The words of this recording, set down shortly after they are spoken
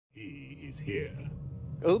He is here.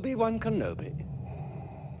 Obi-Wan Kenobi?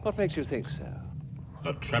 What makes you think so?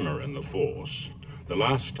 A tremor in the Force. The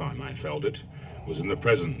last time I felt it was in the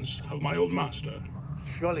presence of my old master.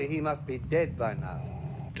 Surely he must be dead by now.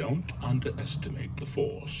 Don't underestimate the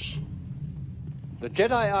Force. The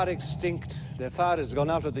Jedi are extinct. Their fire has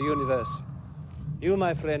gone out of the universe. You,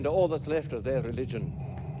 my friend, are all that's left of their religion.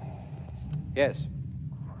 Yes.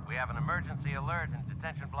 We have an emergency alert in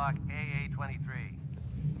detention block AA-23.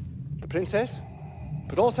 The Princess?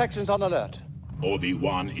 Put all sections on alert.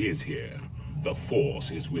 Obi-Wan is here. The Force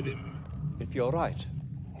is with him. If you're right,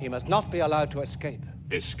 he must not be allowed to escape.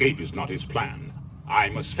 Escape is not his plan. I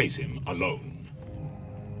must face him alone.